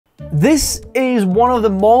This is one of the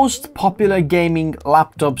most popular gaming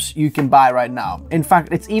laptops you can buy right now. In fact,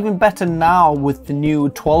 it's even better now with the new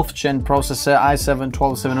 12th gen processor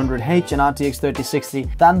i7-12700H and RTX 3060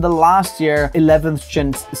 than the last year 11th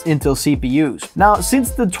gen Intel CPUs. Now,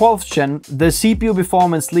 since the 12th gen, the CPU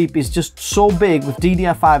performance leap is just so big with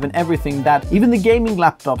DDR5 and everything that even the gaming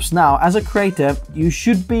laptops now, as a creator, you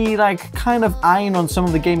should be like kind of eyeing on some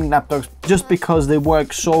of the gaming laptops just because they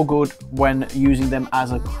work so good when using them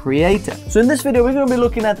as a creator. So in this video, we're going to be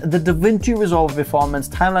looking at the Davinci Resolve performance,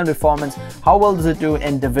 timeline performance, how well does it do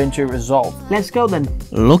in Davinci Resolve. Let's go then.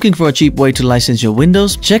 Looking for a cheap way to license your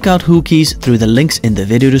Windows? Check out Whokeys through the links in the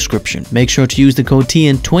video description. Make sure to use the code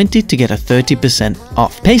TN20 to get a 30%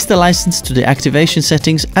 off. Paste the license to the activation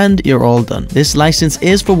settings and you're all done. This license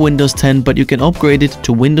is for Windows 10, but you can upgrade it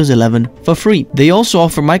to Windows 11 for free. They also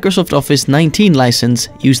offer Microsoft Office 19 license.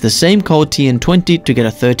 Use the same code TN20 to get a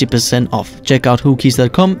 30% off. Check out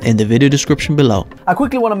whokeys.com in the video description below. I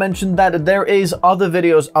quickly want to mention that there is other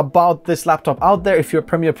videos about this laptop out there. If you're a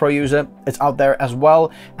Premiere Pro user, it's out there as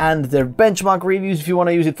well. And there are benchmark reviews if you want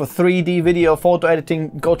to use it for 3D video, photo editing,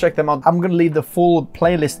 go check them out. I'm going to leave the full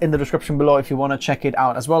playlist in the description below if you want to check it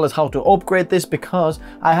out, as well as how to upgrade this, because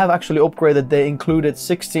I have actually upgraded the included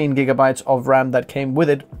 16 gigabytes of RAM that came with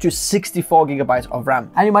it to 64 gigabytes of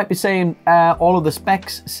RAM. And you might be saying all of the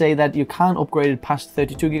specs say that you can't upgrade it past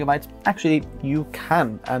 32 gigabytes. Actually, you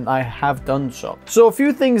can, and I have done so. So a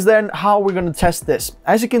few things then, how we're going to test this.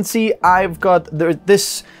 As you can see, I've got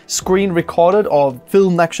this screen recorded or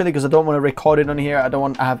filmed actually, because I don't want to record it on here. I don't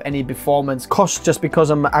want to have any performance costs just because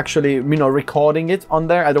I'm actually, recording it on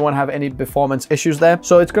there. I don't want to have any performance issues there.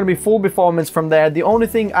 So it's going to be full performance from there. The only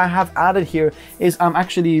thing I have added here is I'm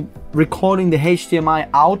actually recording the HDMI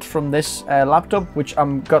out from this laptop, which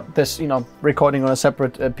I'm got this, recording on a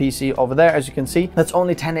separate PC over there. As you can see, that's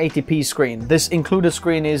only 1080p screen. This included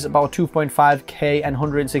screen is about 2.5K and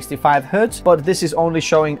 165 Hertz, but this is only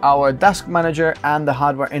showing our task manager and the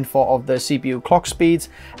hardware info of the CPU clock speeds,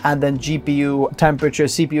 and then GPU temperature,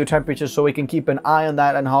 CPU temperature, so we can keep an eye on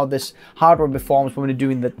that and how this hardware performs when we're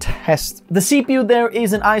doing the test. The CPU there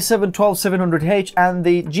is an i7-12700H and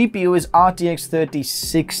the GPU is RTX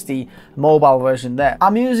 3060 mobile version there.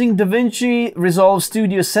 I'm using Davinci Resolve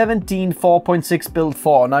Studio 17 4.6 build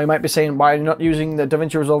 4. Now you might be saying, why are you not using the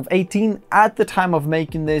Davinci Resolve 18? At the time of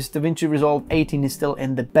making this, Davinci Resolve 18 is still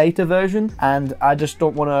in the beta version, and I just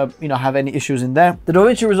don't want to, have any issues in there. The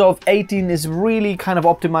Davinci Resolve 18 is really kind of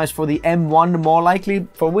optimized for the M1 more likely.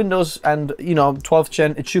 For Windows and, 12th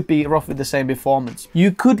gen, it should be roughly the same performance.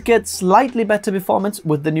 You could get slightly better performance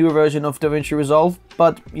with the newer version of Davinci Resolve,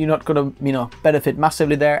 but you're not going to, benefit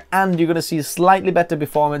massively there, and you're going to see slightly better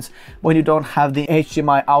performance when you don't have the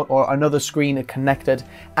HDMI out or another screen connected.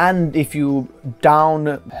 And if you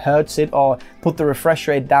down hertz it or put the refresh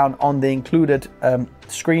rate down on the included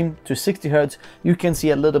screen to 60 Hertz, you can see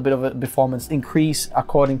a little bit of a performance increase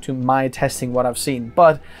according to my testing, what I've seen.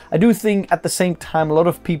 But I do think at the same time, a lot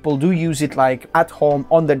of people do use it like at home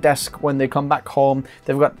on their desk when they come back home.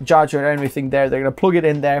 They've got the charger and everything there. They're going to plug it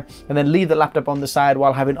in there and then leave the laptop on the side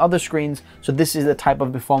while having other screens. So this is the type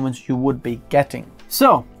of performance you would be getting.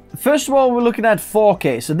 So first of all, we're looking at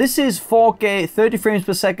 4K. So this is 4K, 30 frames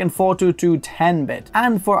per second, 422 10-bit.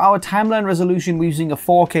 And for our timeline resolution, we're using a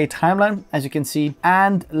 4K timeline, as you can see.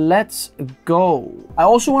 And let's go. I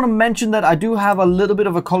also want to mention that I do have a little bit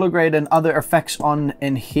of a color grade and other effects on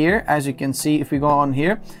in here. As you can see, if we go on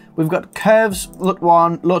here, we've got curves,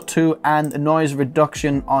 LUT1, LUT2, and noise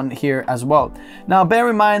reduction on here as well. Now, bear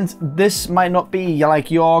in mind, this might not be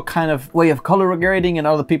like your kind of way of color grading, and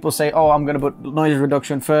other people say, oh, I'm going to put noise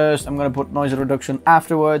reduction first, I'm going to put noise reduction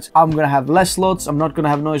afterwards, I'm going to have less LUTs, I'm not going to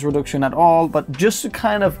have noise reduction at all, but just to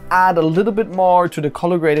kind of add a little bit more to the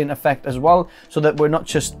color grading effect as well, so that we're not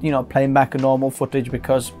just, playing back a normal footage,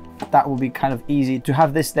 because that will be kind of easy to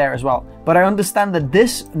have this there as well. But I understand that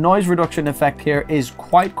this noise reduction effect here is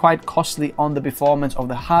quite costly on the performance of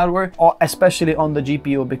the hardware, or especially on the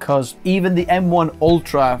GPU, because even the M1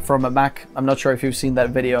 Ultra from a Mac, I'm not sure if you've seen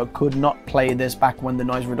that video, could not play this back when the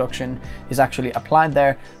noise reduction is actually applied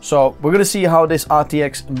there. So we're going to see how this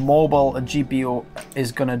RTX mobile GPU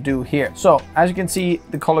is going to do here. So as you can see,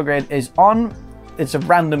 the color grade is on. It's a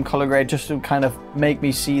random color grade just to kind of make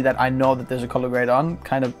me see that I know that there's a color grade on,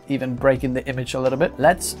 kind of even breaking the image a little bit.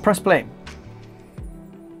 Let's press play.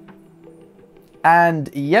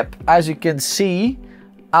 And yep, as you can see,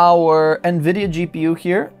 our NVIDIA GPU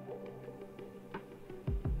here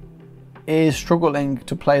is struggling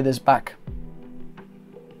to play this back.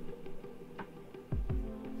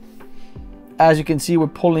 As you can see, we're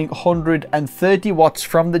pulling 130 watts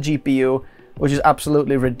from the GPU which is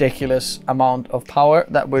absolutely ridiculous amount of power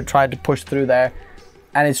that we're trying to push through there,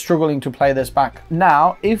 and it's struggling to play this back.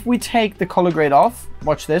 Now, if we take the color grade off,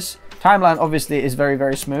 watch this. Timeline obviously is very,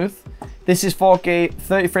 very smooth. This is 4K,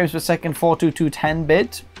 30 frames per second, 422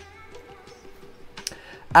 10-bit.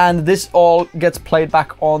 And this all gets played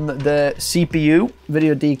back on the CPU,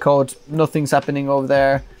 video decode, nothing's happening over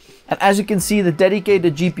there. And as you can see, the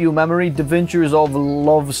dedicated GPU memory, Davinci Resolve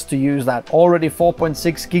loves to use that. Already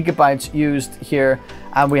 4.6 gigabytes used here,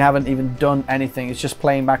 and we haven't even done anything. It's just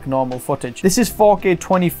playing back normal footage. This is 4K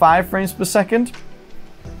 25 frames per second.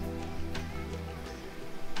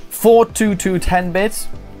 422 10-bits.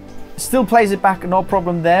 Still plays it back, no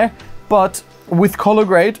problem there. But with color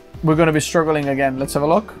grade, we're going to be struggling again. Let's have a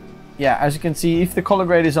look. Yeah, as you can see, if the color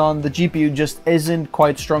grade is on, the GPU just isn't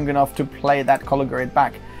quite strong enough to play that color grade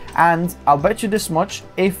back. And I'll bet you this much,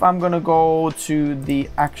 if I'm going to go to the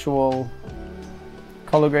actual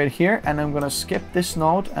color grade here, and I'm going to skip this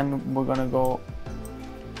node, and we're going to go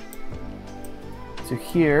to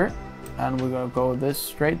here, and we're going to go this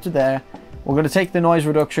straight to there. We're going to take the noise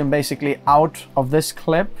reduction basically out of this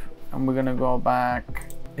clip, and we're going to go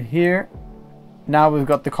back here. Now we've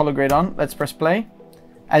got the color grade on. Let's press play.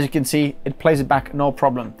 As you can see, it plays it back, no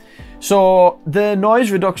problem. So the noise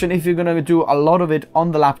reduction, if you're going to do a lot of it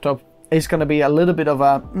on the laptop, is going to be a little bit of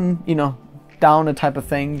a, you know, downer type of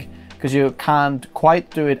thing, because you can't quite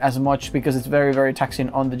do it as much because it's very, very taxing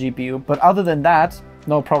on the GPU. But other than that,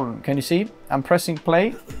 no problem. Can you see? I'm pressing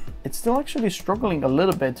play. It's still actually struggling a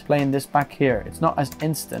little bit playing this back here. It's not as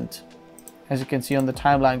instant. As you can see on the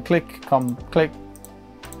timeline, click, come, click.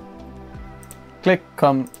 Click,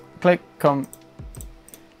 come, click, come.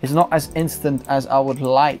 It's not as instant as I would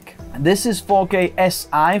like. This is 4K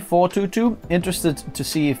SI 422. Interested to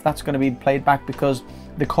see if that's going to be played back because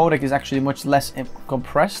the codec is actually much less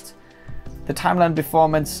compressed. The timeline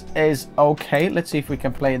performance is okay. Let's see if we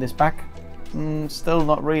can play this back. Still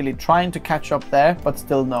not really. Trying to catch up there, but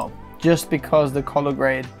still no. Just because the color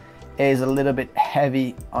grade is a little bit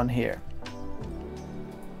heavy on here.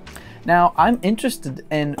 Now, I'm interested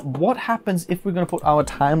in what happens if we're going to put our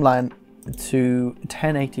timeline to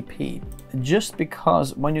 1080p. Just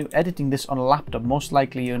because when you're editing this on a laptop, most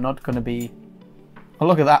likely you're not going to be... Oh,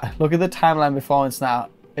 look at that. Look at the timeline performance now.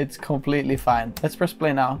 It's completely fine. Let's press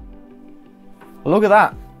play now. Look at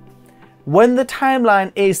that. When the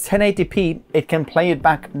timeline is 1080p, it can play it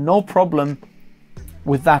back no problem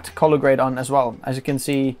with that color grade on as well. As you can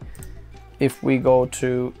see, if we go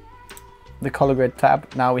to the color grade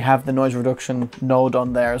tab, now we have the noise reduction node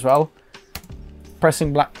on there as well.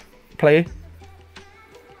 Pressing play.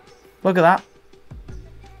 Look at that.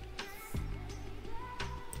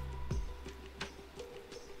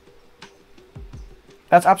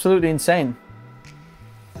 That's absolutely insane.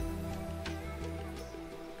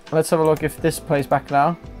 Let's have a look if this plays back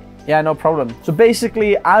now. Yeah, no problem. So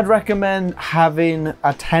basically, I'd recommend having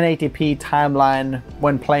a 1080p timeline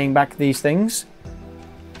when playing back these things,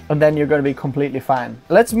 and then you're going to be completely fine.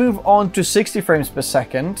 Let's move on to 60 frames per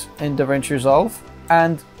second in Davinci Resolve,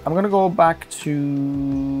 and I'm going to go back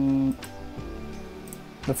to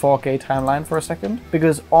the 4K timeline for a second,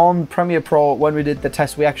 because on Premiere Pro, when we did the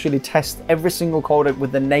test, we actually test every single codec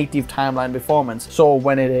with the native timeline performance. So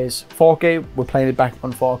when it is 4K, we're playing it back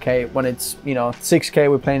on 4K. When it's, you know, 6K,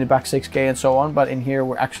 we're playing it back 6K and so on. But in here,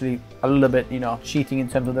 we're actually a little bit, you know, cheating in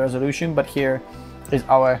terms of the resolution. But here is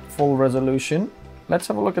our full resolution. Let's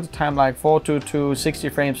have a look at the timeline. 422, 60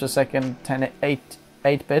 frames per second,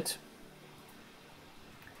 8-bit.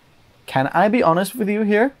 Can I be honest with you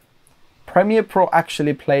here? Premiere Pro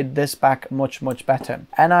actually played this back much, much better.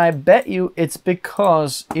 And I bet you it's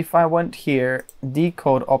because if I went here,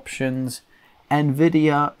 decode options,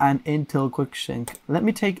 NVIDIA and Intel QuickSync. Let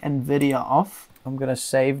me take NVIDIA off. I'm going to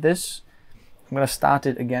save this. I'm going to start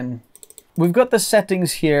it again. We've got the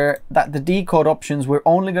settings here that the decode options, we're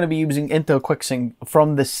only going to be using Intel QuickSync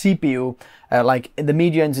from the CPU, like the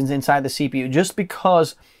media engines inside the CPU, just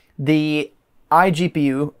because the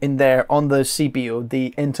iGPU in there on the CPU,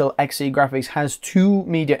 the Intel Xe graphics, has two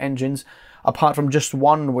media engines apart from just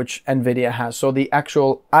one which NVIDIA has. So the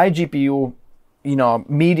actual iGPU, you know,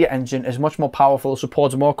 media engine is much more powerful,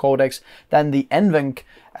 supports more codecs than the NVENC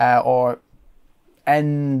or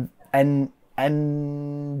NDEC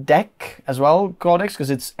as well codecs, because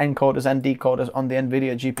it's encoders and decoders on the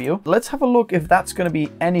NVIDIA GPU. Let's have a look if that's going to be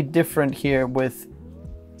any different here with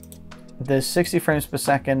the 60 frames per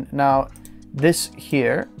second. Now, this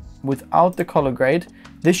here, without the color grade,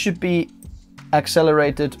 this should be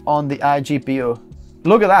accelerated on the iGPU.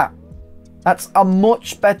 Look at that. That's a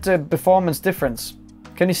much better performance difference.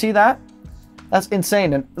 Can you see that? That's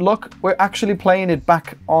insane. And look, we're actually playing it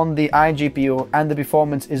back on the iGPU and the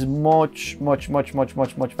performance is much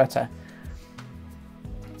better.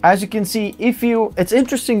 As you can see, it's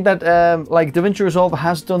interesting that like Davinci Resolve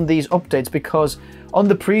has done these updates, because on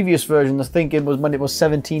the previous version, I think it was when it was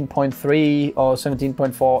 17.3 or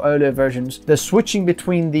 17.4 earlier versions, the switching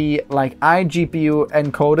between the like iGPU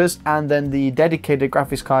encoders and then the dedicated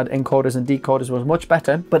graphics card encoders and decoders was much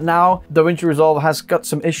better. But now Davinci Resolve has got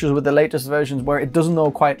some issues with the latest versions where it doesn't know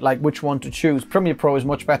quite like which one to choose. Premiere Pro is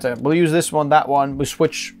much better. We'll use this one, that one, we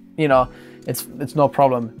switch, you know, it's no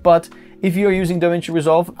problem. But if you're using Davinci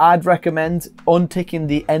Resolve, I'd recommend unticking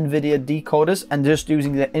the NVIDIA decoders and just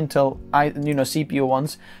using the Intel, CPU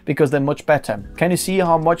ones, because they're much better. Can you see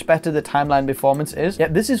how much better the timeline performance is? Yeah,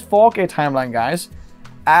 this is 4K timeline, guys,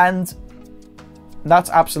 and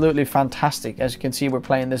that's absolutely fantastic. As you can see, we're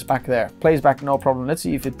playing this back there. Plays back, no problem. Let's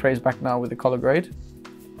see if it plays back now with the color grade.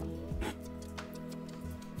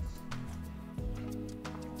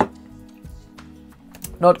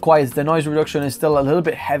 Not quite. The noise reduction is still a little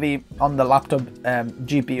bit heavy on the laptop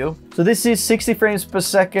GPU. So this is 60 frames per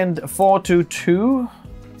second, 422.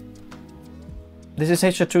 This is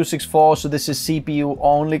H.264, so this is CPU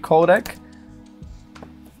only codec.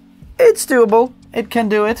 It's doable. It can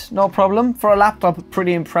do it, no problem. For a laptop,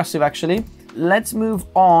 pretty impressive actually. Let's move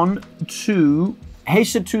on to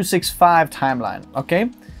H.265 timeline,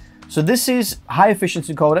 okay? So this is high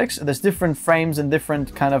efficiency codecs. There's different frames and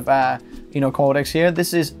different kind of, codecs here.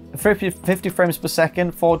 This is 50 frames per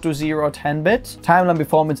second, 420 10-bit. Timeline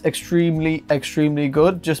performance extremely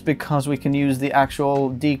good, just because we can use the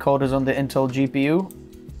actual decoders on the Intel GPU.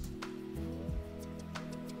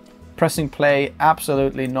 Pressing play,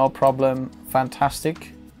 absolutely no problem,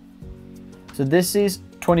 fantastic. So this is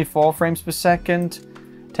 24 frames per second,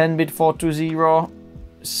 10-bit 420.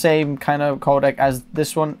 Same kind of codec as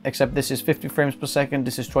this one, except this is 50 frames per second,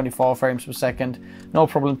 this is 24 frames per second, no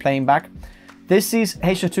problem playing back. This is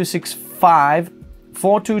H.265,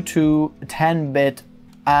 422, 10-bit,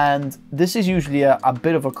 and this is usually a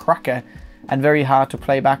bit of a cracker and very hard to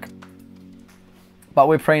play back. But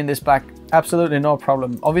we're playing this back, absolutely no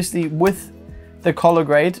problem. Obviously, with the color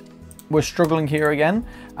grade, we're struggling here again.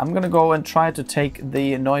 I'm gonna go and try to take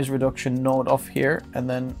the noise reduction node off here, and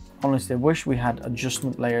then honestly, I wish we had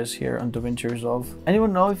adjustment layers here on Davinci Resolve.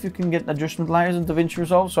 Anyone know if you can get adjustment layers in Davinci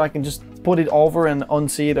Resolve, so I can just put it over and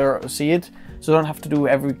unsee it or see it, so I don't have to do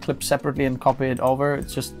every clip separately and copy it over?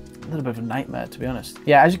 It's just a little bit of a nightmare, to be honest.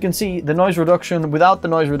 Yeah, as you can see, the noise reduction, without the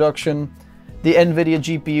noise reduction, the NVIDIA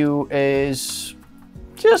GPU is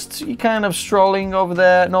just kind of strolling over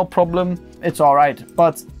there, no problem. It's all right,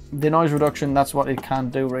 but the noise reduction, that's what it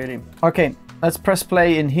can't do really. Okay, let's press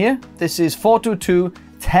play in here. This is 422,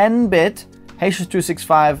 10-bit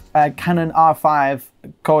H.265 Canon R5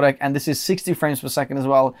 codec, and this is 60 frames per second as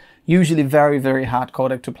well. Usually very hard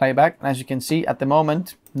codec to play back, and as you can see at the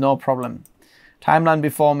moment, no problem. Timeline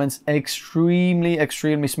performance extremely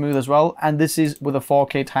smooth as well, and this is with a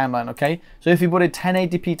 4K timeline, okay? So if you put a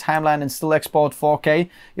 1080p timeline and still export 4K,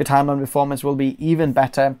 your timeline performance will be even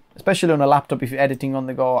better, especially on a laptop. If you're editing on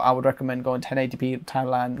the go, I would recommend going 1080p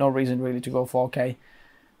timeline. No reason really to go 4K.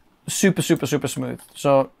 Super smooth.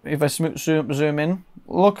 So if I zoom in,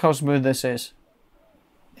 look how smooth this is.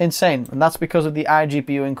 Insane. And that's because of the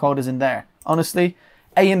iGPU encoders in there. Honestly,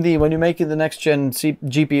 AMD, when you're making the next gen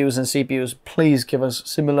GPUs and CPUs, please give us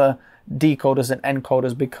similar decoders and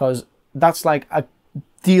encoders, because that's like a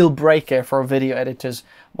deal breaker for video editors,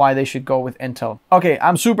 why they should go with Intel. Okay,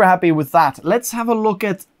 I'm super happy with that. Let's have a look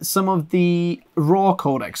at some of the RAW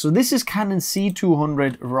codecs. So this is Canon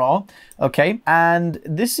C200 RAW, okay? And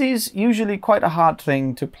this is usually quite a hard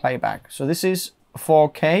thing to play back. So this is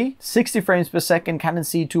 4K, 60 frames per second, Canon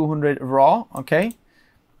C200 RAW, okay?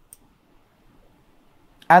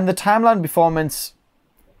 And the timeline performance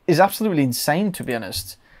is absolutely insane, to be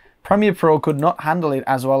honest. Premiere Pro could not handle it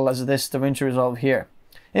as well as this Davinci Resolve here.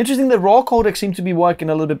 Interesting, the RAW codec seems to be working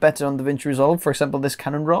a little bit better on Davinci Resolve, for example, this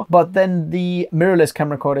Canon RAW, but then the mirrorless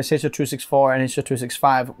camera codecs H.264 and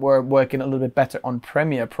H.265 were working a little bit better on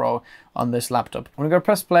Premiere Pro on this laptop. I'm gonna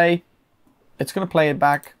press play, it's gonna play it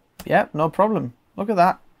back. Yeah, no problem. Look at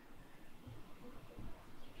that.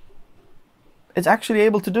 It's actually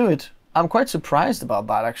able to do it. I'm quite surprised about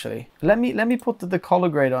that, actually. Let me put the color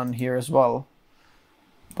grade on here as well,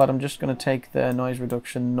 but I'm just gonna take the noise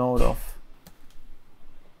reduction node off.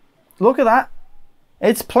 Look at that.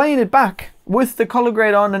 It's playing it back with the color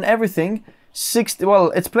grade on and everything.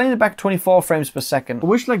 It's playing it back 24 frames per second. I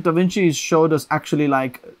wish like Davinci showed us actually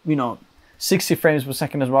like, 60 frames per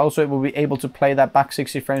second as well, so it will be able to play that back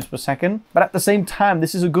 60 frames per second. But at the same time,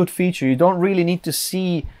 this is a good feature. You don't really need to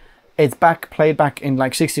see it's played back in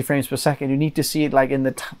like 60 frames per second. You need to see it like in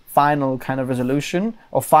the final kind of resolution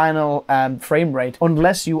or final frame rate,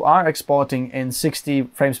 unless you are exporting in 60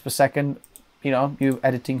 frames per second, you know, you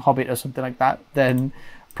editing Hobbit or something like that, then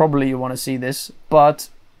probably you want to see this. But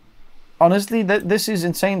honestly, this is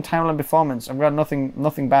insane timeline performance. I've got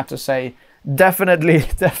nothing bad to say.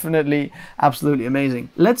 Definitely absolutely amazing.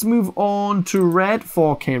 Let's move on to red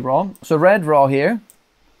 4K raw. So red raw here.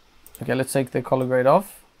 Okay, let's take the color grade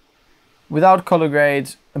off. Without color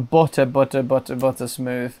grade, butter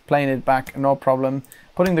smooth. Playing it back, no problem.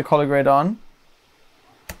 Putting the color grade on.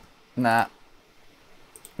 Nah,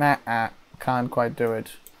 can't quite do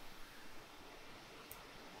it.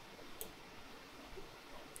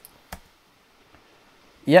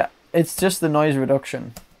 Yeah, it's just the noise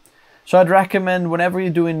reduction. So I'd recommend whenever you're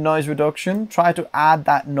doing noise reduction, try to add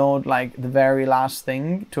that node like the very last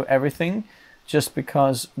thing to everything, just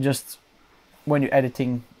because just when you're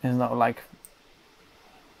editing, it's not like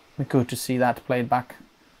good to see that played back.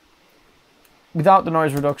 Without the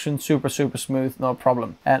noise reduction, super smooth, no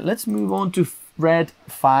problem. Let's move on to red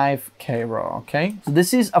 5K raw. Okay, so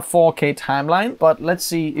this is a 4K timeline, but let's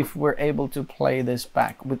see if we're able to play this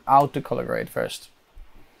back without the color grade first.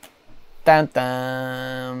 Dun,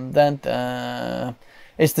 dun, dun, dun.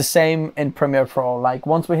 It's the same in Premiere Pro. Like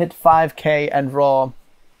once we hit 5K and raw,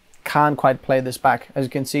 can't quite play this back. As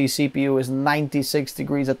you can see, CPU is 96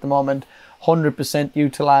 degrees at the moment, 100%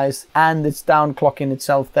 utilized, and it's down clocking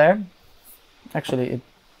itself there. Actually,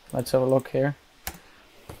 let's have a look here.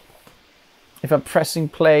 If I'm pressing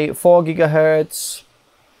play, 4 gigahertz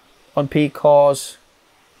on peak cores,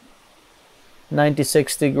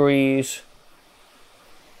 96 degrees,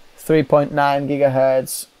 3.9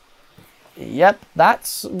 gigahertz. Yep,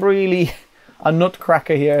 that's really a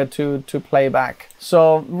nutcracker here to play back.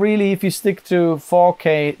 So really, if you stick to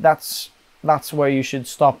 4K, that's where you should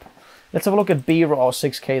stop. Let's have a look at B-RAW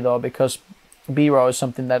 6K though, because B-RAW is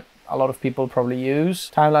something that a lot of people probably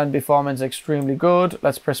use. Timeline performance extremely good.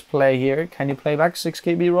 Let's press play here. Can you play back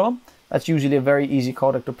 6K B-RAW? That's usually a very easy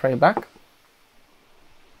codec to play back.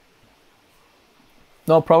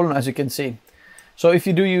 No problem, as you can see. So if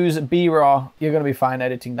you do use B-RAW, you're going to be fine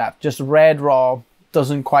editing that. Just Red RAW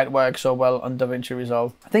doesn't quite work so well on Davinci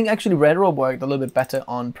Resolve. I think actually Red RAW worked a little bit better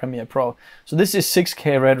on Premiere Pro. So this is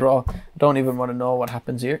 6K Red RAW. Don't even want to know what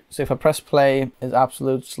happens here. So if I press play, it's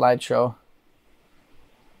absolute slideshow.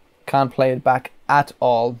 Can't play it back at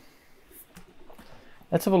all.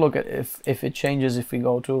 Let's have a look at if it changes if we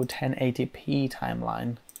go to 1080p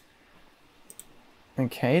timeline.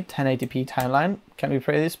 Okay, 1080p timeline. Can we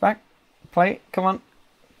play this back? Play, come on.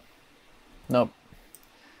 Nope.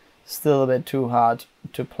 Still a bit too hard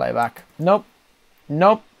to play back. Nope.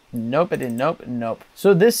 Nope. Nope, it didn't. Nope. Nope.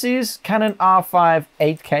 So this is Canon R5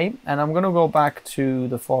 8K, and I'm gonna go back to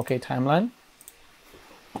the 4K timeline.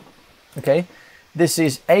 Okay. This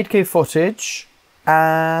is 8K footage,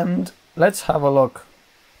 and let's have a look.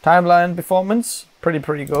 Timeline performance,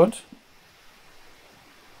 pretty good.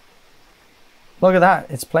 Look at that,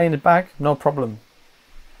 it's playing it back, no problem.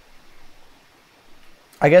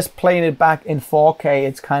 I guess playing it back in 4K,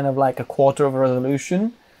 it's kind of like a quarter of a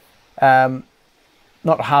resolution. Not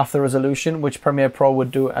half the resolution, which Premiere Pro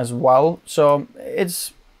would do as well. So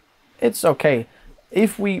it's okay.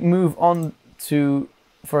 If we move on to,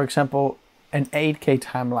 for example, an 8K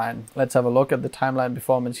timeline, let's have a look at the timeline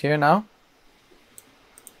performance here now.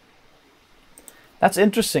 That's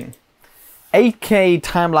interesting. 8K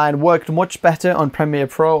timeline worked much better on Premiere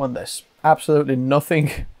Pro on this. Absolutely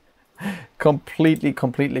nothing.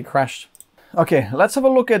 completely crashed. Okay, let's have a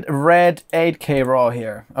look at red 8K raw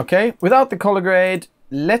here. Okay, without the color grade,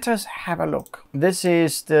 let us have a look. This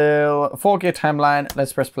is still 4K timeline.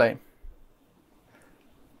 Let's press play.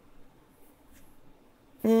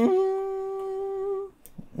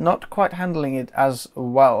 Not quite handling it as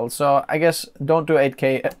well. So I guess don't do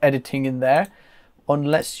 8K editing in there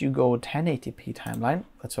unless you go 1080p timeline.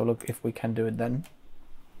 Let's have a look if we can do it then.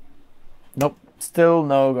 Nope, still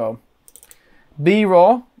no go.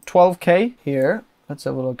 B-RAW 12K here. Let's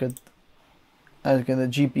have a look at, as again, the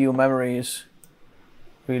GPU memory is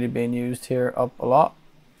really being used here up a lot.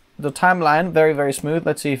 The timeline very smooth.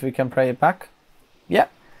 Let's see if we can play it back. Yeah.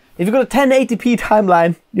 If you've got a 1080p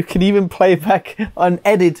timeline, you can even play back and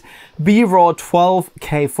edit B-RAW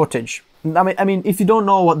 12K footage. I mean, if you don't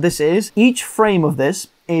know what this is, each frame of this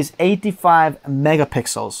is 85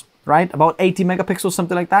 megapixels, right? About 80 megapixels,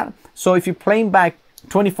 something like that. So if you're playing back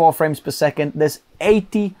 24 frames per second, there's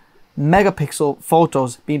 80 megapixel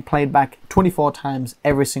photos being played back 24 times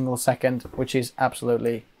every single second, which is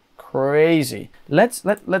absolutely crazy.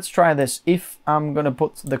 Let's try this. If I'm gonna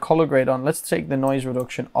put the color grade on, let's take the noise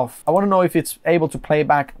reduction off. I want to know if it's able to play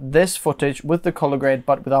back this footage with the color grade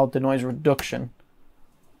but without the noise reduction.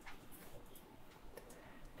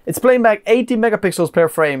 It's playing back 80 megapixels per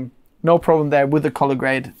frame, no problem there with the color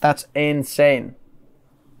grade. That's insane.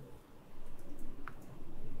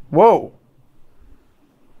 Whoa,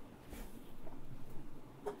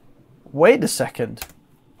 wait a second.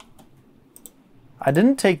 I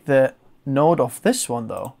didn't take the node off this one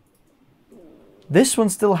though. This one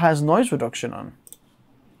still has noise reduction on.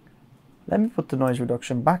 Let me put the noise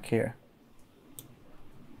reduction back here.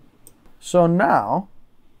 So now,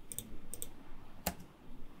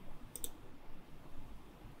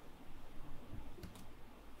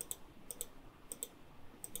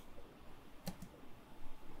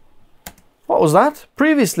 what was that?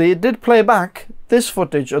 Previously it did play back this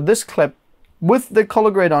footage or this clip with the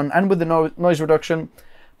color grade on and with the noise reduction,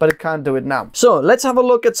 but it can't do it now. So let's have a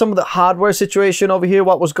look at some of the hardware situation over here,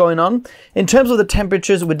 what was going on. In terms of the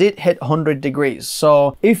temperatures, we did hit 100 degrees.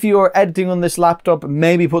 So if you're editing on this laptop,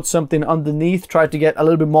 maybe put something underneath, try to get a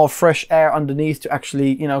little bit more fresh air underneath to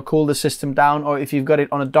actually, you know, cool the system down. Or if you've got it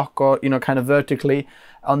on a dock or, you know, kind of vertically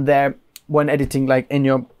on there when editing, like in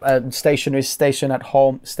your stationary station at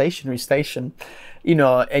home, you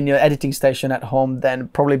know, in your editing station at home, then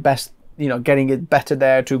probably best, you know, getting it better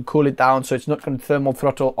there to cool it down so it's not going to thermal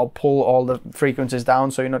throttle or pull all the frequencies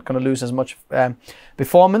down, so you're not going to lose as much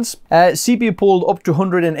performance. CPU pulled up to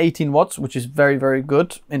 118 watts, which is very, very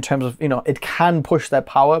good in terms of, you know, it can push that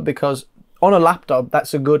power, because on a laptop,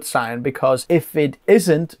 that's a good sign, because if it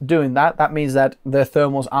isn't doing that, that means that the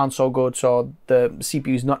thermals aren't so good, so the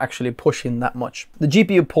CPU is not actually pushing that much. The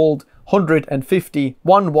GPU pulled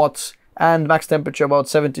 151 watts and max temperature about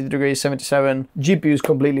 70 degrees, 77. GPU is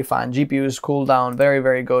completely fine. GPU is cooled down very,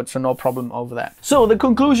 very good, so no problem over there. So the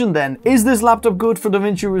conclusion then, is this laptop good for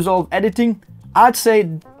Davinci Resolve editing? I'd say,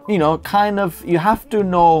 you know, kind of, you have to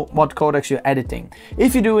know what codecs you're editing.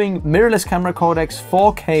 If you're doing mirrorless camera codecs,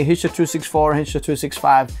 4K, H.264,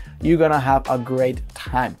 H.265, you're gonna have a great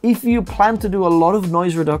time. If you plan to do a lot of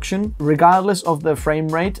noise reduction, regardless of the frame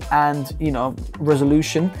rate and, you know,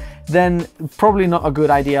 resolution, then probably not a good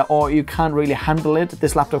idea, or you can't really handle it.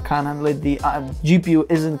 This laptop can't handle it. The GPU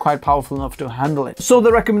isn't quite powerful enough to handle it. So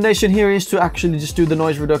the recommendation here is to actually just do the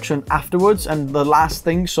noise reduction afterwards and the last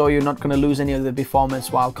thing, so you're not going to lose any of the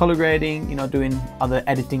performance while color grading, you know, doing other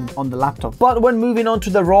editing on the laptop. But when moving on to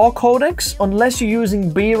the RAW codecs, unless you're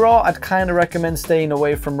using B-RAW, I'd kind of recommend staying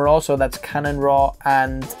away from RAW. So that's Canon RAW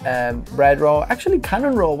and Red RAW. Actually,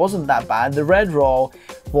 Canon RAW wasn't that bad. The Red RAW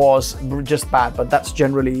was just bad, but that's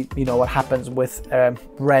generally, you know, what happens with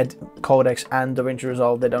Red codecs and Davinci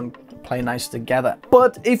Resolve. They don't play nice together.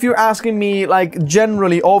 But if you're asking me, like,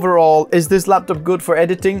 generally overall, is this laptop good for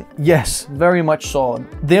editing? Yes, very much so.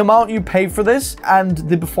 The amount you pay for this and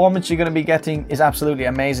the performance you're going to be getting is absolutely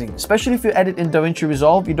amazing. Especially if you edit in Davinci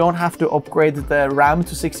Resolve, you don't have to upgrade the RAM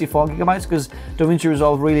to 64 gigabytes, because Davinci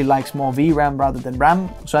Resolve really likes more VRAM rather than RAM.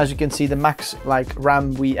 So as you can see, the max like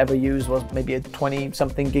RAM we ever used was maybe a 20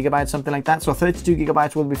 something gigabytes, something like that. So 32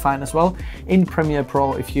 gigabytes will be fine as well. In Premiere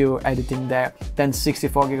Pro, if you're editing there, then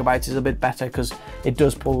 64 gigabytes is a bit better, because it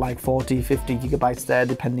does pull like 40, 50 gigabytes there,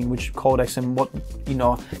 depending which codecs and what, you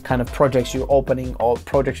know, kind of projects you're opening or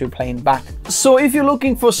projects you're playing back. So if you're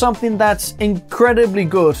looking for something that's incredibly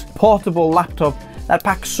good, portable laptop that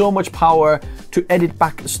packs so much power to edit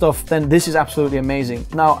back stuff, then this is absolutely amazing.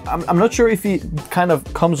 Now, I'm not sure if it kind of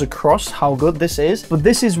comes across how good this is, but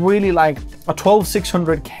this is really like a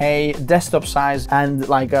 12600K desktop size and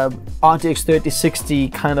like a RTX 3060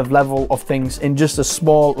 kind of level of things in just a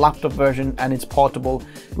small laptop version, and it's portable,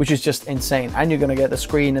 which is just insane. And you're gonna get the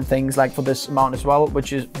screen and things like for this amount as well,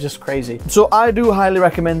 which is just crazy. So I do highly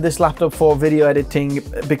recommend this laptop for video editing,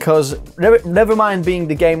 because never mind being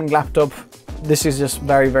the gaming laptop, this is just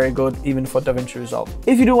very, very good even for Davinci Resolve.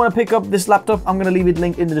 If you do want to pick up this laptop, I'm going to leave it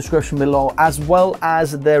linked in the description below, as well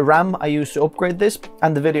as the RAM I used to upgrade this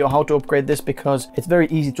and the video how to upgrade this, because it's very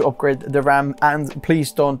easy to upgrade the RAM. And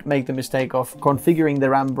please don't make the mistake of configuring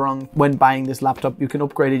the RAM wrong when buying this laptop. You can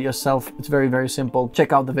upgrade it yourself. It's very, very simple.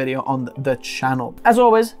 Check out the video on the channel. As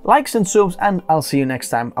always, likes and subs, and I'll see you next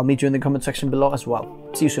time. I'll meet you in the comment section below as well.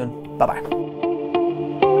 See you soon. Bye-bye.